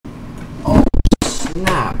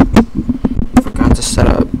Snap. Forgot to set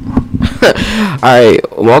up.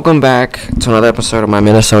 Alright, welcome back to another episode of my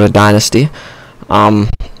Minnesota Dynasty.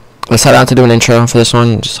 Let's head out to do an intro for this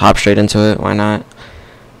one. Just hop straight into it. Why not?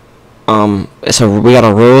 We got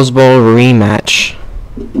a Rose Bowl rematch.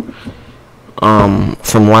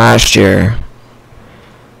 From last year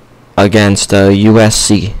against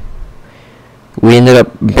USC. We ended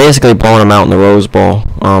up basically blowing them out in the Rose Bowl.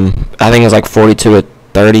 I think it was like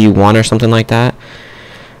 42-31 or something like that.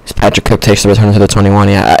 As Patrick Cook takes the return to the 21.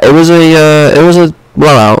 Yeah, it was a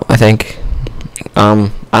blowout. I think. I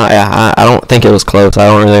don't think it was close. I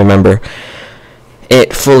don't really remember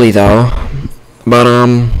it fully though. But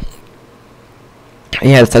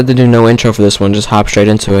yeah, decided to do no intro for this one. Just hop straight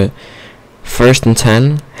into it. 1st and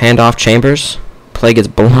 10, handoff Chambers. Play gets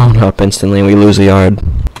blown up instantly, and we lose a yard.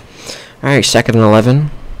 All right, 2nd and 11.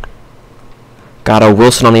 Got a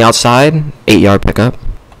Wilson on the outside, 8-yard pickup.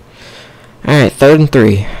 All right, 3rd and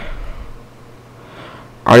 3.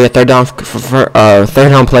 Already a third down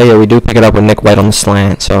play here. We do pick it up with Nick White on the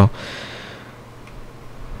slant. So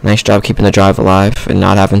nice job keeping the drive alive and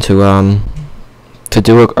not having to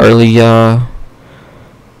do it early.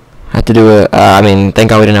 Had to do it. I mean,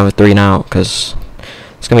 thank God we didn't have a 3 and out because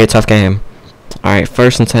it's gonna be a tough game. All right,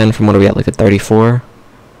 1st and 10 from what are we at? Like the 34.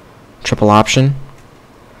 Triple option.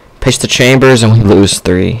 Pitch to Chambers and we lose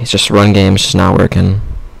 3. It's just run game. It's just not working.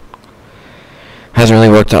 Hasn't really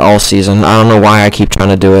worked all season. I don't know why I keep trying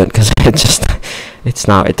to do it because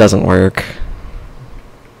it doesn't work.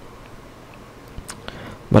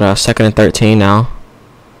 But 2nd and 13 now.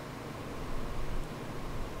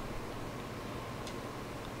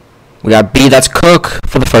 We got B. That's Cook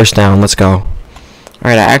for the 1st down. Let's go.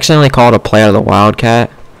 Alright, I accidentally called a play out of the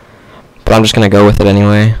Wildcat, but I'm just going to go with it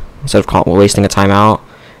anyway instead of wasting a timeout,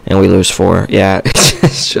 and we lose 4. Yeah,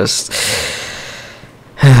 it's just...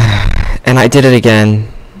 And I did it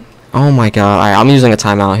again. Oh my god. Alright, I'm using a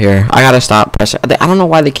timeout here. I got to stop pressing. I don't know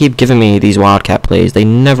why they keep giving me these Wildcat plays. They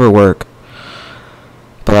never work.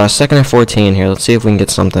 But 2nd and 14 here. Let's see if we can get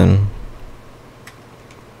something.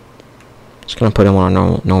 Just gonna put him on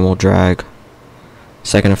a normal drag.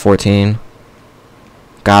 2nd and 14.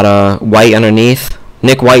 Got a White underneath.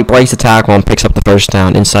 Nick White breaks the tackle and picks up the 1st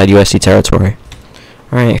down inside USC territory.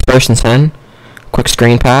 All right, 1st and 10. Quick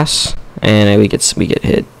screen pass, and we get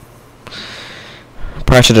hit.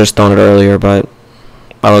 Probably should have just thrown it earlier, but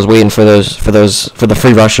I was waiting for the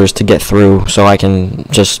free rushers to get through so I can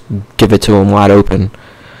just give it to them wide open.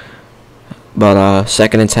 But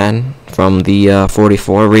 2nd and 10 from the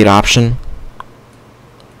 44 read option.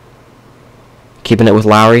 Keeping it with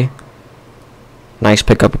Lowry. Nice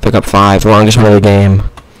pickup 5. Longest run of the game.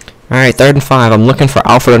 Alright, 3rd and 5. I'm looking for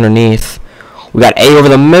Alfred underneath. We got A over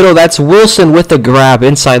the middle. That's Wilson with the grab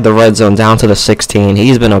inside the red zone down to the 16.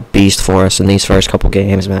 He's been a beast for us in these first couple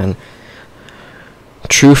games, man.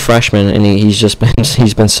 True freshman, and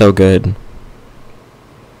he's been so good.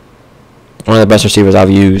 One of the best receivers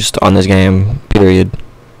I've used on this game, period.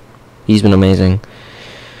 He's been amazing.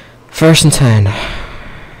 1st and 10.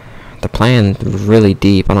 They're playing really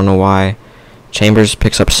deep. I don't know why. Chambers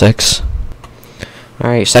picks up 6.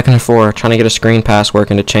 Alright, 2nd and 4. Trying to get a screen pass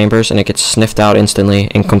working to Chambers, and it gets sniffed out instantly.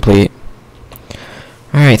 Incomplete.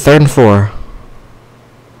 Alright, 3rd and 4.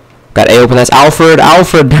 Got A open. That's Alfred.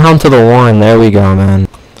 Alfred down to the 1. There we go, man.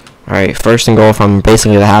 Alright, 1st and goal from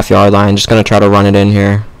basically the half-yard line. Just going to try to run it in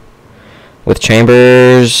here with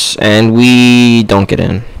Chambers, and we don't get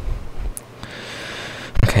in.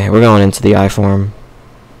 Okay, we're going into the I form.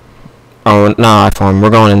 Oh, no, I form. We're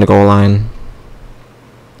going into goal line.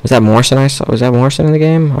 Was that Morrison I saw? Was that Morrison in the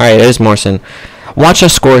game? Alright, it is Morrison. Watch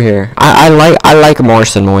us score here. I like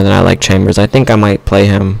Morrison more than I like Chambers. I think I might play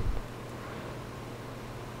him.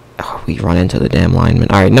 Oh, we run into the damn lineman.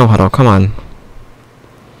 Alright, no huddle. Come on.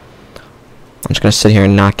 I'm just going to sit here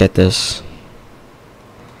and not get this.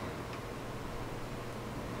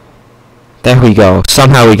 There we go.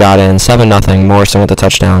 Somehow we got in. 7-0. Morrison with the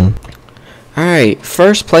touchdown. Alright,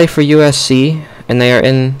 first play for USC, and they are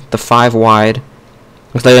in the 5 wide.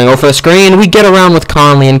 Looks like they're going to go for the screen. We get around with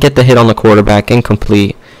Conley and get the hit on the quarterback.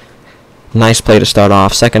 Incomplete. Nice play to start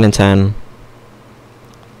off. 2nd and 10.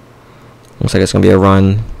 Looks like it's going to be a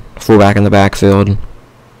run. Fullback in the backfield.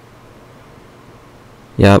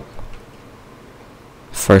 Yep.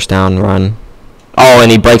 1st down run. Oh,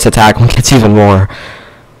 and he breaks the tackle and gets even more.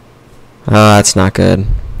 Oh, that's not good.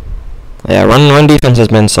 Yeah, run defense has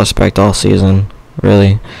been suspect all season.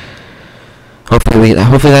 Really. Hopefully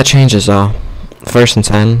that changes though. 1st and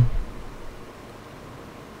 10.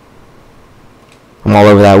 I'm all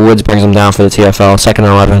over that. Woods brings him down for the TFL. 2nd and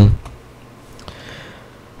 11.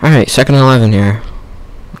 Alright, 2nd and 11 here.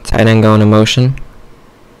 Tight end going in motion.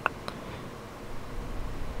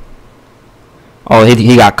 Oh,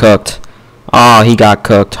 he got cooked. Oh, he got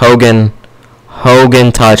cooked. Hogan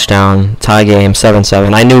touchdown. Tie game,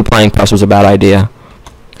 7-7. I knew playing press was a bad idea.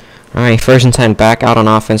 Alright, 1st and 10. Back out on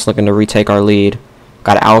offense, looking to retake our lead.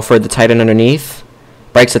 Got Alfred, the tight end underneath.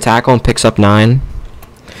 Breaks the tackle and picks up 9.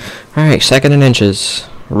 Alright, 2nd and inches.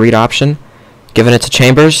 Read option. Giving it to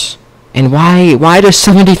Chambers. And why does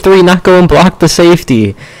 73 not go and block the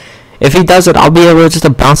safety? If he does it, I'll be able just to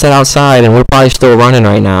bounce that outside, and we're probably still running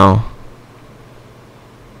right now.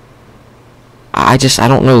 I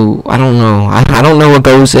don't know. I don't know what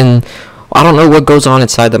goes in. I don't know what goes on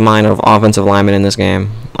inside the mind of offensive linemen in this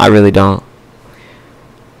game. I really don't.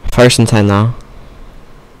 1st and 10 though.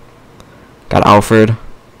 Got Alfred.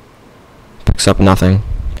 Picks up nothing.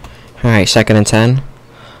 Alright, 2nd and 10.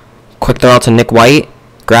 Quick throw out to Nick White.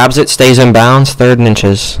 Grabs it, stays in bounds, 3rd and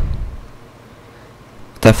inches.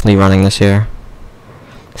 Definitely running this year.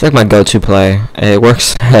 It's like my go-to play. It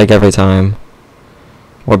works like every time.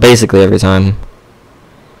 Or basically every time.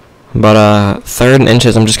 But 3rd and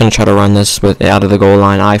inches, I'm just going to try to run this with out of the goal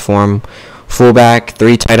line. I form. Fullback,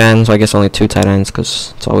 3 tight ends. Well, I guess only 2 tight ends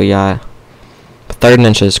because that's all we got. But 3rd and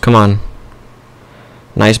inches, come on.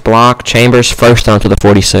 Nice block. Chambers, 1st down to the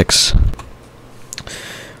 46.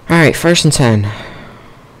 Alright, 1st and 10.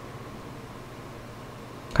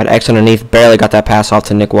 Got X underneath. Barely got that pass off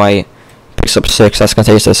to Nick White. Picks up 6. That's going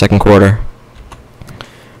to take us to the 2nd quarter.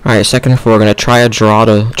 Alright, 2nd and 4. We're going to try a draw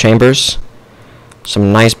to Chambers.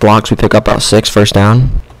 Some nice blocks. We pick up about 6. 1st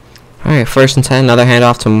down. Alright, 1st and 10. Another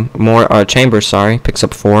handoff to Chambers, sorry. Picks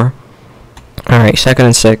up 4. Alright, 2nd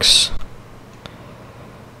and 6.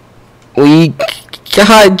 We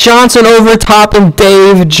got Johnson over top, and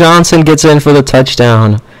Dave Johnson gets in for the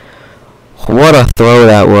touchdown. What a throw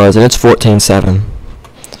that was, and it's 14-7.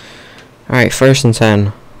 Alright, 1st and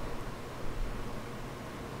 10.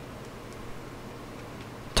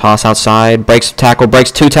 Toss outside, breaks tackle,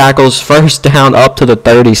 breaks 2 tackles, 1st down up to the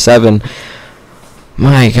 37.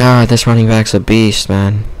 My God, this running back's a beast,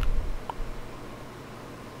 man.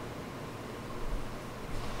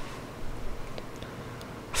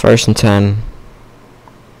 First and 10.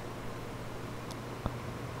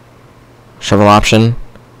 Shovel option.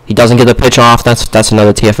 He doesn't get the pitch off. That's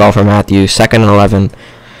another TFL for Matthew. 2nd and 11.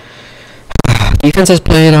 Defense has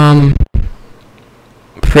played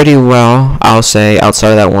pretty well, I'll say, outside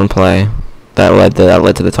of that one play that led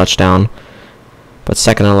to the touchdown. But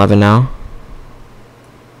 2nd and 11 now.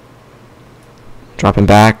 Dropping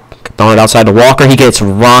back, throwing it outside to Walker. He gets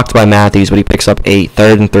rocked by Matthews, but he picks up 8.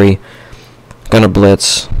 3rd and 3. Gonna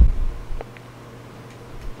blitz.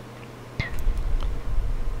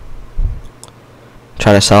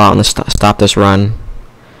 Try to sell out and stop this run.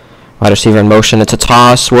 Wide receiver in motion. It's a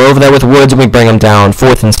toss. We're over there with Woods, and we bring him down.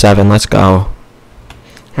 4th and 7. Let's go.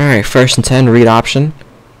 Alright, 1st and 10. Read option.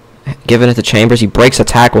 Giving it to Chambers. He breaks a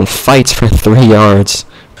tackle and fights for 3 yards.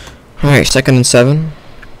 Alright, 2nd and 7.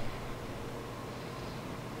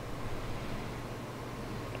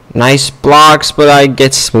 Nice blocks, but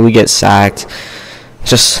we get sacked.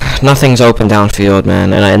 Just nothing's open downfield,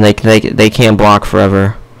 man, and they can't block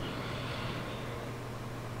forever.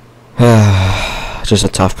 Just a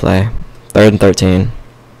tough play. 3rd and 13.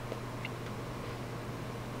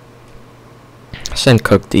 Send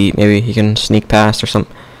Cook deep. Maybe he can sneak past or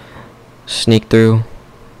something. Sneak through.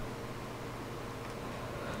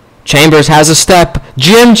 Chambers has a step.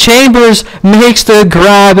 Jim Chambers makes the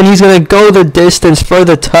grab, and he's going to go the distance for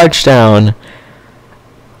the touchdown.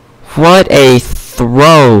 What a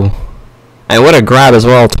throw. And what a grab as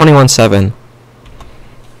well. 21-7.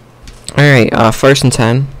 Alright, 1st and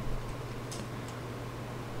 10.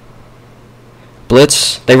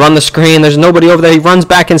 Blitz. They run the screen. There's nobody over there. He runs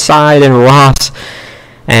back inside, and Ross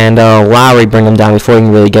and Lowry bring him down before he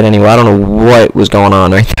can really get anywhere. I don't know what was going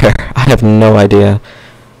on right there. I have no idea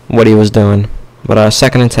what he was doing. But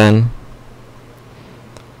 2nd and 10.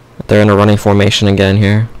 They're in a running formation again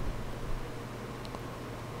here.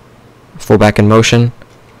 Fullback in motion.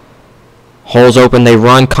 Holes open. They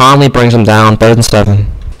run. Conley brings them down. 3rd and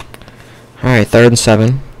 7. Alright, 3rd and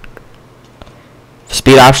 7.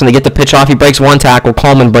 Speed option. They get the pitch off. He breaks 1 tackle.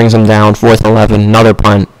 Coleman brings him down. 4th and 11. Another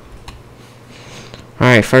punt.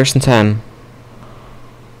 Alright, 1st and 10.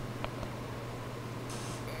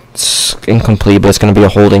 It's incomplete, but it's going to be a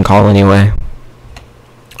holding call anyway.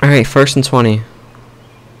 Alright, 1st and 20.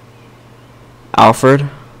 Alfred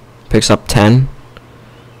picks up 10.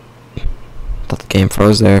 Thought the game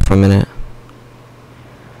froze there for a minute.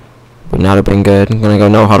 But now they've been good. I'm going to go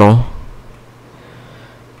no huddle.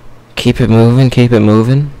 Keep it moving, keep it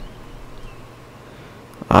moving.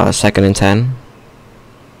 2nd and 10.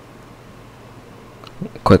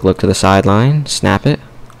 Quick look to the sideline. Snap it.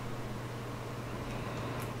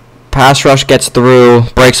 Pass rush gets through,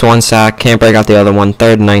 breaks one sack, can't break out the other one.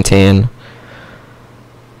 3rd and 19.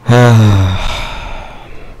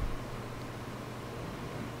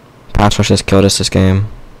 Pass rush has killed us this game.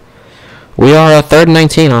 We are 3rd and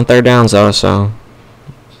 19 on 3rd downs though, so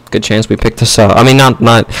good chance we picked this up. I mean, not.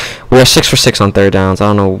 We are 6 for 6 on 3rd downs. I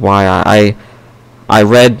don't know why. I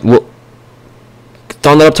read.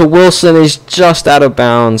 Throwing it up to Wilson. He's just out of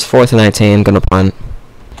bounds. 4th and 19. Gonna punt.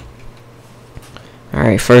 All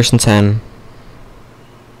right, 1st and 10.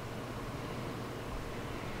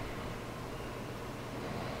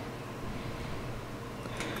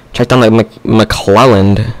 Check down like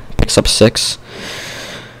McClelland picks up 6,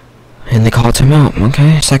 and they call a timeout.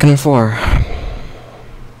 Okay, 2nd and 4.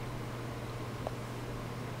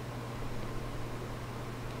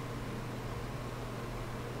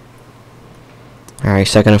 All right,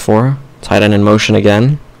 2nd and 4. Tight end in motion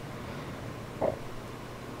again.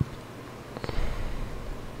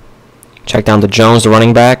 Check down to Jones, the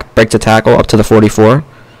running back. Breaks the tackle up to the 44.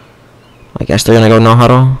 I guess they're gonna go no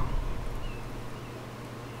huddle.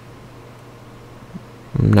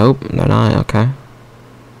 Nope, they're not. Okay.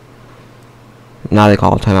 Now they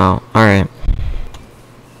call a timeout. Alright.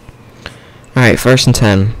 Alright, 1st and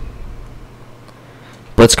 10.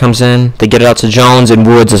 Blitz comes in. They get it out to Jones, and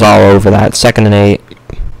Woods is all over that. 2nd and 8.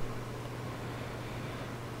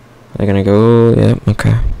 They're gonna go. Yep,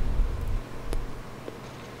 okay.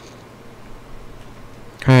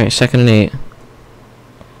 Alright, 2nd and 8.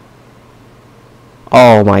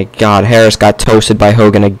 Oh my god, Harris got toasted by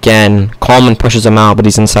Hogan again. Coleman pushes him out, but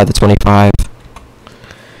he's inside the 25.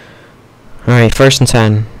 Alright, 1st and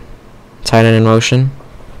 10. Tight end in motion.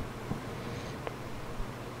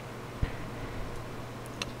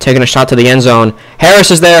 Taking a shot to the end zone.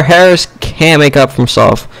 Harris is there. Harris can't make up for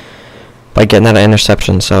himself by getting that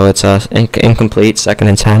interception, so it's incomplete. 2nd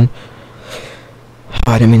and 10.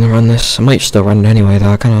 Oh, I didn't mean to run this. I might still run it anyway,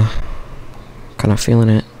 though. Kind of feeling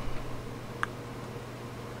it.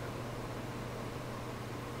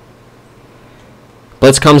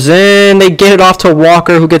 Blitz comes in. They get it off to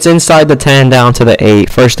Walker, who gets inside the 10 down to the 8.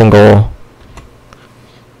 1st and goal.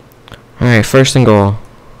 Alright, 1st and goal.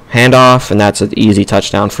 Handoff, and that's an easy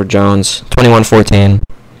touchdown for Jones. 21-14.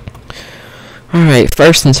 Alright,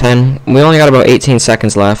 1st and 10. We only got about 18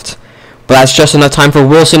 seconds left. But that's just enough time for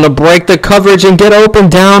Wilson to break the coverage and get open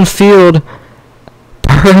downfield.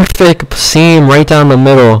 Perfect seam right down the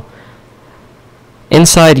middle.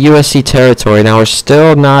 Inside USC territory. Now we're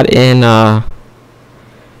still not in...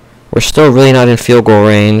 We're still really not in field goal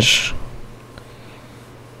range.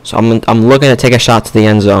 So I'm looking to take a shot to the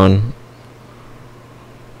end zone.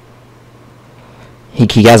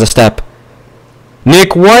 He has a step.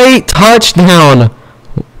 Nick White, touchdown!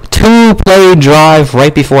 2-play drive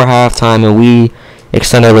right before halftime, and we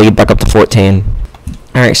extend our lead back up to 14.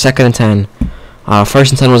 Alright, 2nd and 10. 1st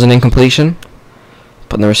and 10 was an incompletion.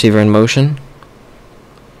 Putting the receiver in motion.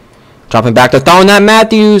 Dropping back to throwing that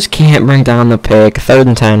Matthews. Can't bring down the pick. 3rd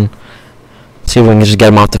and 10. See if we can just get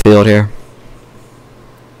him off the field here.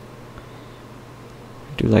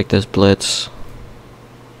 I do like this blitz.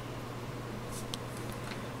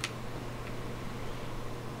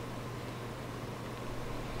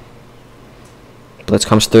 Blitz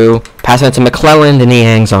comes through. Passing it to McClelland, and he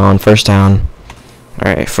hangs on. 1st down.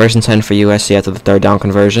 Alright, 1st and 10 for USC after the 3rd down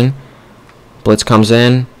conversion. Blitz comes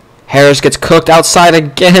in. Harris gets cooked outside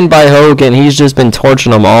again by Hogan. He's just been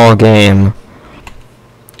torching them all game.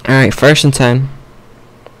 Alright, 1st and 10.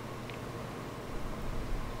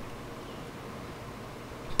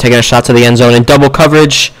 Taking a shot to the end zone in double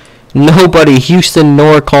coverage. Nobody, Houston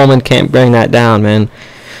nor Coleman, can't bring that down, man.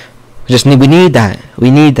 We need that. We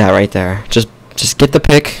need that right there. Just get the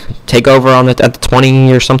pick. Take over on at the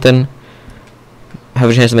 20 or something. Have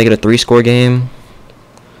a chance to make it a 3-score game.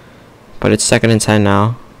 But it's 2nd and 10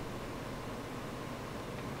 now.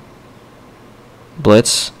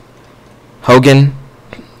 Blitz. Hogan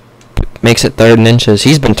makes it 3rd and inches.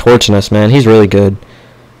 He's been torching us, man. He's really good.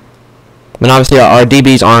 I mean, obviously our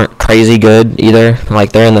DBs aren't crazy good either.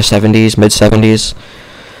 Like, they're in the 70s, mid 70s.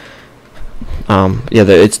 Yeah,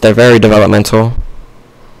 they're very developmental.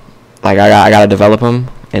 Like, I gotta develop them,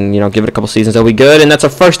 and give it a couple seasons. They'll be good. And that's a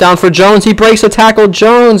 1st down for Jones. He breaks a tackle.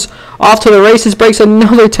 Jones off to the races, breaks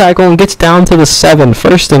another tackle, and gets down to the 7.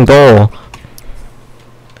 1st and goal.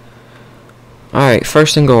 All right,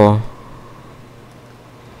 1st and goal.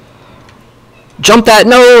 Jump that.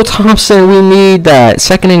 No, Thompson, we need that.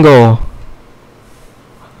 2nd and goal.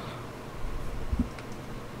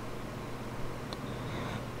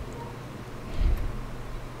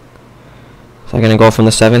 Second and goal from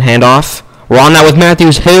the 7. Handoff. We're on that with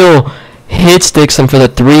Matthews. Hill hit sticks him for the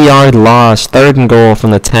 3-yard loss. 3rd and goal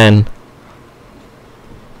from the 10.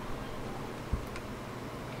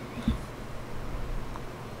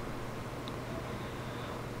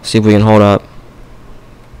 See if we can hold up.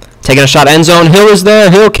 Taking a shot, end zone. Hill is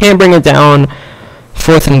there. Hill can't bring it down.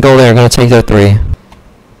 4th and goal. They're going to take their 3.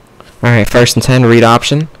 Alright, 1st and 10, read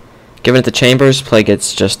option. Giving it to Chambers. Play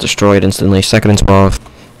gets just destroyed instantly. 2nd and 12.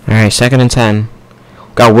 Alright, 2nd and 10.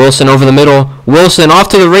 Got Wilson over the middle. Wilson off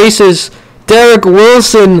to the races. Derek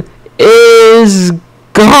Wilson is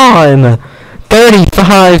gone.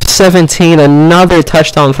 35-17. Another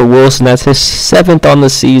touchdown for Wilson. That's his 7th on the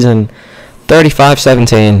season.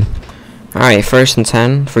 35-17. Alright, 1st and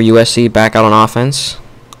 10 for USC. Back out on offense.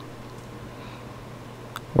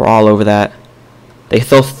 We're all over that.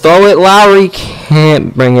 They'll throw it. Lowry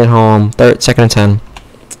can't bring it home. 2nd and 10.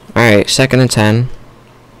 Alright, 2nd and 10.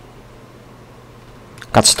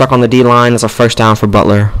 Got stuck on the D-line. That's a 1st down for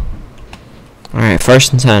Butler. Alright,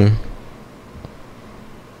 1st and 10.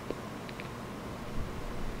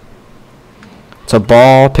 It's a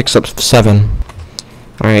ball. Picks up 7.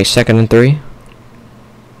 Alright, 2nd and 3.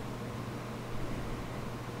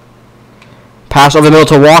 Pass over the middle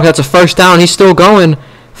to Walker. That's a 1st down. He's still going.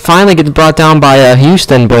 Finally gets brought down by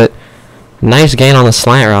Houston, but nice gain on the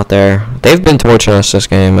slant out there. They've been torturing us this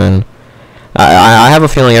game, and I have a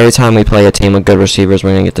feeling every time we play a team with good receivers,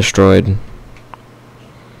 we're going to get destroyed.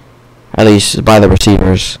 At least by the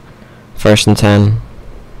receivers. 1st and 10.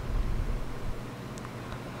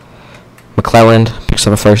 McClelland picks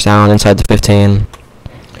up a 1st down inside the 15.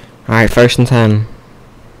 Alright, 1st and 10.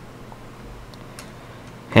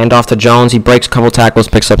 Hand off to Jones. He breaks a couple tackles,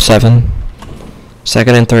 picks up 7.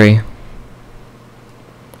 2nd and 3.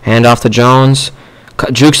 Hand off to Jones.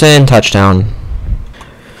 Jukes in. Touchdown.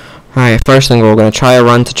 Alright, 1st and goal. We're going to try a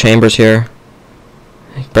run to Chambers here.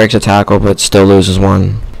 He breaks a tackle, but still loses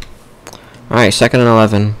 1. Alright, 2nd and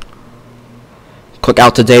 11. Click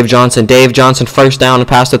out to Dave Johnson. Dave Johnson, 1st down and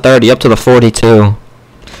past the 30, up to the 42.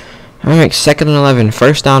 Alright, 2nd and 11.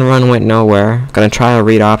 1st down run went nowhere. Going to try a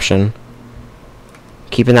read option.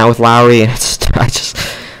 Keeping that with Lowry.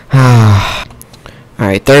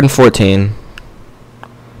 Alright, 3rd and 14.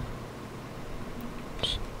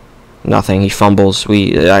 Nothing. He fumbles.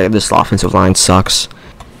 This offensive line sucks.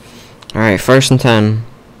 Alright, 1st and 10.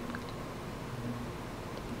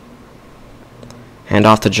 Hand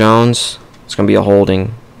off to Jones. It's going to be a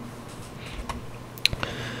holding.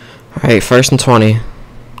 Alright, 1st and 20.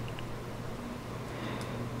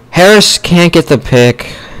 Harris can't get the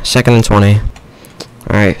pick. 2nd and 20.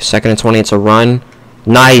 Alright, 2nd and 20. It's a run.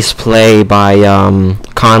 Nice play by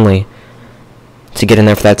Conley to get in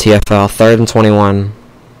there for that TFL. 3rd and 21.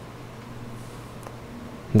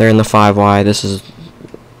 They're in the 5 wide. This is...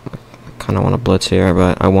 I kind of want to blitz here,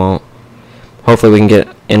 but I won't. Hopefully we can get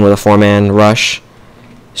in with a 4-man rush.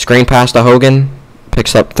 Screen pass to Hogan.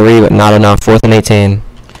 Picks up 3, but not enough. 4th and 18.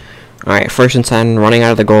 Alright, 1st and 10. Running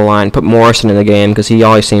out of the goal line. Put Morrison in the game because he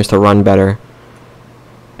always seems to run better.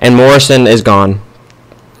 And Morrison is gone.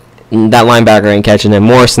 That linebacker ain't catching him.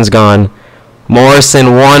 Morrison's gone.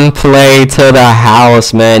 Morrison, 1 play to the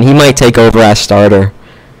house, man. He might take over as starter.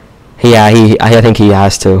 Yeah, I think he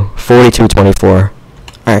has to. 42-24.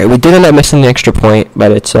 Alright, we did end up missing the extra point,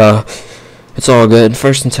 but it's all good.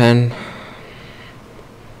 1st and 10.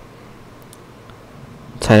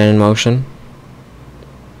 Tight end in motion.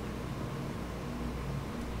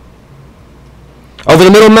 Over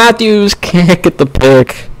the middle, Matthews can't get the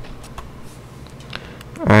pick.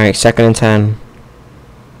 Alright, 2nd and 10.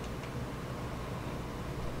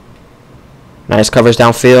 Nice covers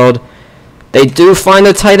downfield. They do find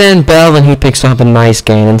the tight end, Bell, and he picks up a nice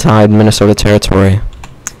gain inside Minnesota territory.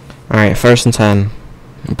 Alright, 1st and 10.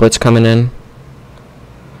 Blitz coming in.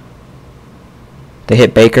 They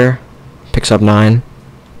hit Baker. Picks up 9.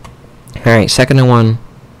 Alright, 2nd and 1.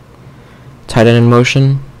 Tight end in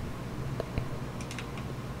motion.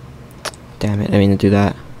 Damn it, I mean to do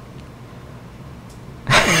that.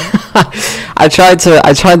 I tried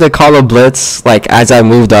to call a blitz like as I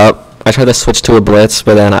moved up. I tried to switch to a blitz,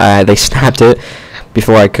 but then they snapped it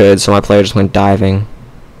before I could, so my player just went diving.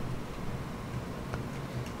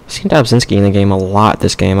 I've seen Dobzinski in the game a lot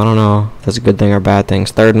this game. I don't know if that's a good thing or bad thing.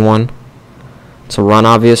 3rd and 1. It's a run,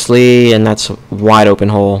 obviously, and that's a wide open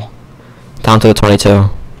hole. Down to the 22.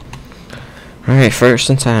 Alright, 1st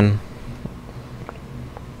and 10.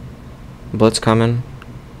 Blitz coming.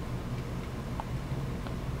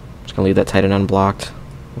 Just gonna leave that tight end unblocked.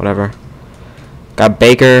 Whatever. Got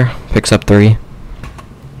Baker. Picks up 3.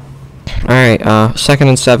 Alright, 2nd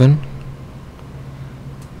and 7.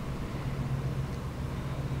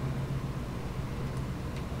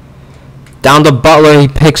 Down to Butler. He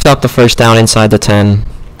picks up the 1st down inside the 10.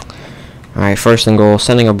 Alright, 1st and goal.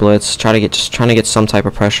 Sending a blitz. Trying to get some type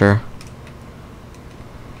of pressure.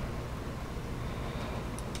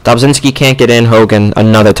 Dobzinski can't get in. Hogan,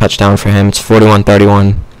 another touchdown for him. It's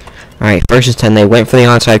 41-31. Alright, first and 10. They went for the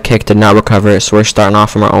onside kick, did not recover it, so we're starting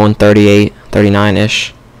off from our own 38,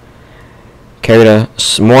 39-ish. Carry to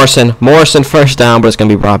Morrison. Morrison first down, but it's going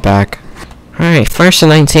to be brought back. Alright, first and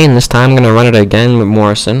 19. This time I'm going to run it again with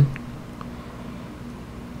Morrison.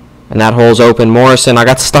 And that hole's open. Morrison, I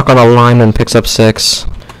got stuck on a lineman, picks up 6.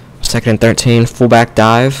 Second and 13, fullback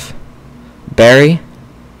dive. Barry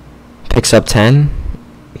picks up 10.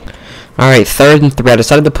 Alright, third and 3. I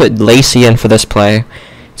decided to put Lacey in for this play.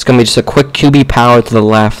 It's going to be just a quick QB power to the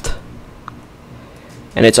left.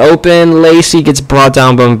 And it's open. Lacey gets brought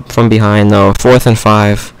down from behind, though. 4th and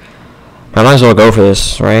 5. I might as well go for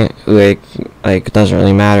this, right? Like it doesn't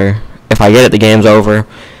really matter. If I get it, the game's over.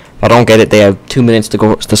 If I don't get it, they have 2 minutes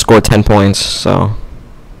to score 10 points. So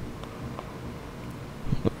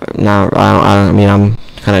now I mean I'm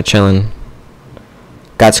kind of chilling.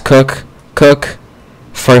 Got Cook.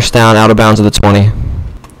 First down, out of bounds of the 20.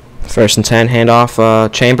 First and 10,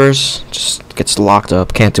 handoff. Chambers just gets locked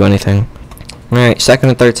up. Can't do anything. All right, second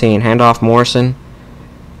and 13, handoff Morrison.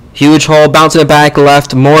 Huge hole, bouncing it back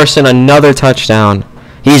left. Morrison, another touchdown.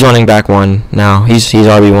 He's running back 1 now. He's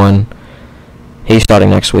RB1. He's starting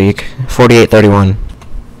next week. 48-31.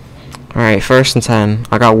 Alright, first and 10.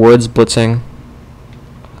 I got Woods blitzing.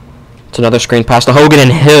 It's another screen pass to Hogan,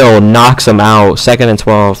 and Hill knocks him out. Second and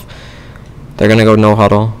 12. They're going to go no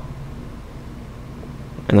huddle.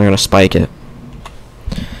 And they're going to spike it.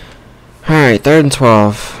 Alright, third and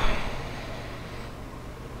 12.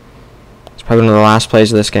 Probably one of the last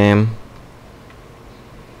plays of this game.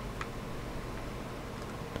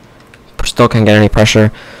 Still can't get any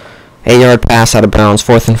pressure. 8-yard pass out of bounds.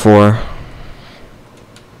 4th and 4.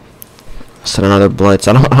 Set another blitz.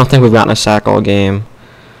 I don't think we've gotten a sack all game.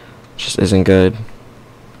 Just isn't good.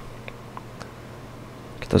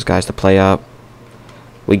 Get those guys to play up.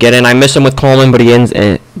 We get in. I miss him with Coleman, but he ends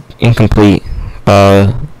incomplete.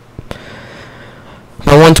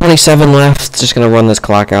 1:27 left. Just gonna run this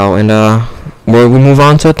clock out, and we move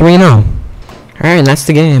on to 3-0. All right, and that's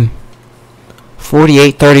the game.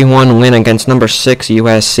 48-31 win against number 6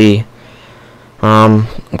 USC. Go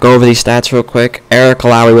over these stats real quick. Eric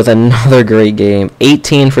Lowry with another great game.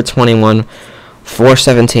 18 for 21,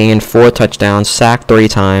 417, 4 touchdowns, sacked 3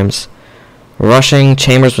 times. Rushing,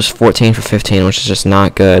 Chambers was 14 for 15, which is just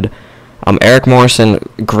not good. Eric Morrison,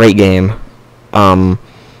 great game.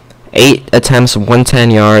 8 attempts,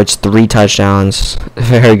 110 yards, 3 touchdowns.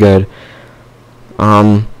 Very good.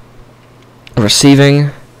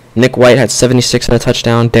 Receiving, Nick White had 76 and a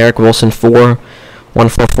touchdown. Derek Wilson 1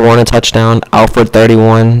 for 4 and a touchdown. Alfred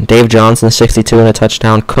 31. Dave Johnson 62 and a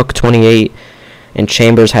touchdown. Cook 28. And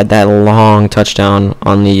Chambers had that long touchdown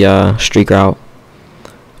on the streak route.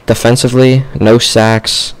 Defensively, no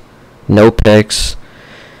sacks, no picks.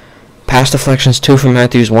 Pass deflections, 2 for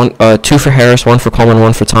Matthews, 2 for Harris, 1 for Coleman,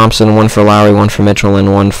 1 for Thompson, 1 for Lowry, 1 for Mitchell,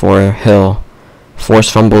 and 1 for Hill.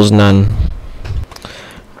 Forced fumbles, none.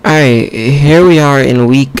 Alright, here we are in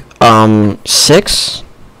week 6.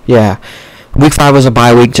 Yeah. Week 5 was a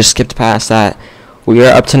bye week, just skipped past that. We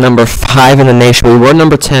are up to number 5 in the nation. We were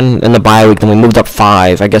number 10 in the bye week, then we moved up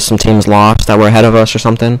 5. I guess some teams lost that were ahead of us or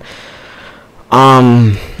something.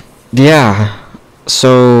 Yeah.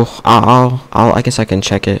 So I guess I can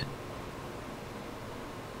check it.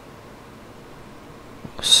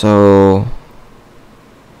 So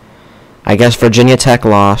I guess Virginia Tech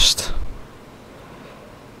lost.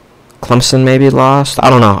 Clemson maybe lost. I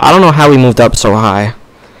don't know. I don't know how we moved up so high.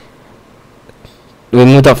 We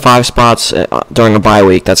moved up 5 spots during a bye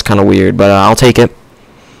week. That's kind of weird, but I'll take it.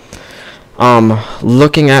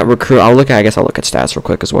 Looking at I guess I'll look at stats real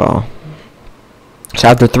quick as well. So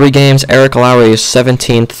after 3 games, Eric Lowry is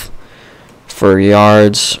 17th for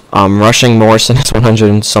yards. Rushing, Morrison is 100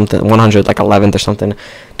 and something, 100 like 11th or something.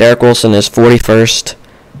 Derek Wilson is 41st.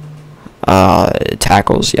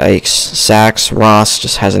 Tackles, yikes. Sacks, Ross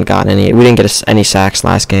just hasn't gotten any. We didn't get any sacks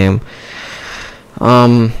last game.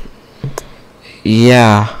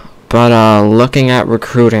 Yeah, but looking at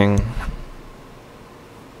recruiting,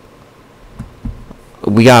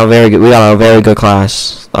 we got a very good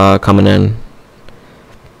class coming in.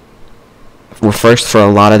 We're first for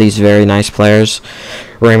a lot of these very nice players.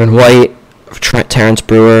 Raymond White, Terrence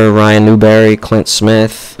Brewer, Ryan Newberry, Clint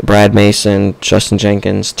Smith, Brad Mason, Justin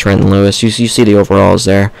Jenkins, Trenton Lewis. You see the overalls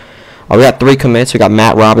there. We got 3 commits. We got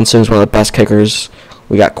Matt Robinson, who's one of the best kickers.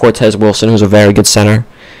 We got Cortez Wilson, who's a very good center.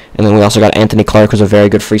 And then we also got Anthony Clark, who's a very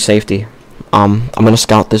good free safety. I'm going to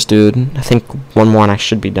scout this dude. I think one more and I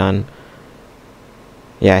should be done.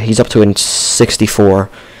 Yeah, he's up to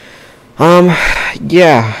 64.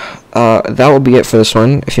 Yeah. that will be it for this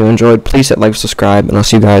one. If you enjoyed, please hit like, subscribe, and I'll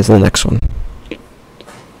see you guys in the next one.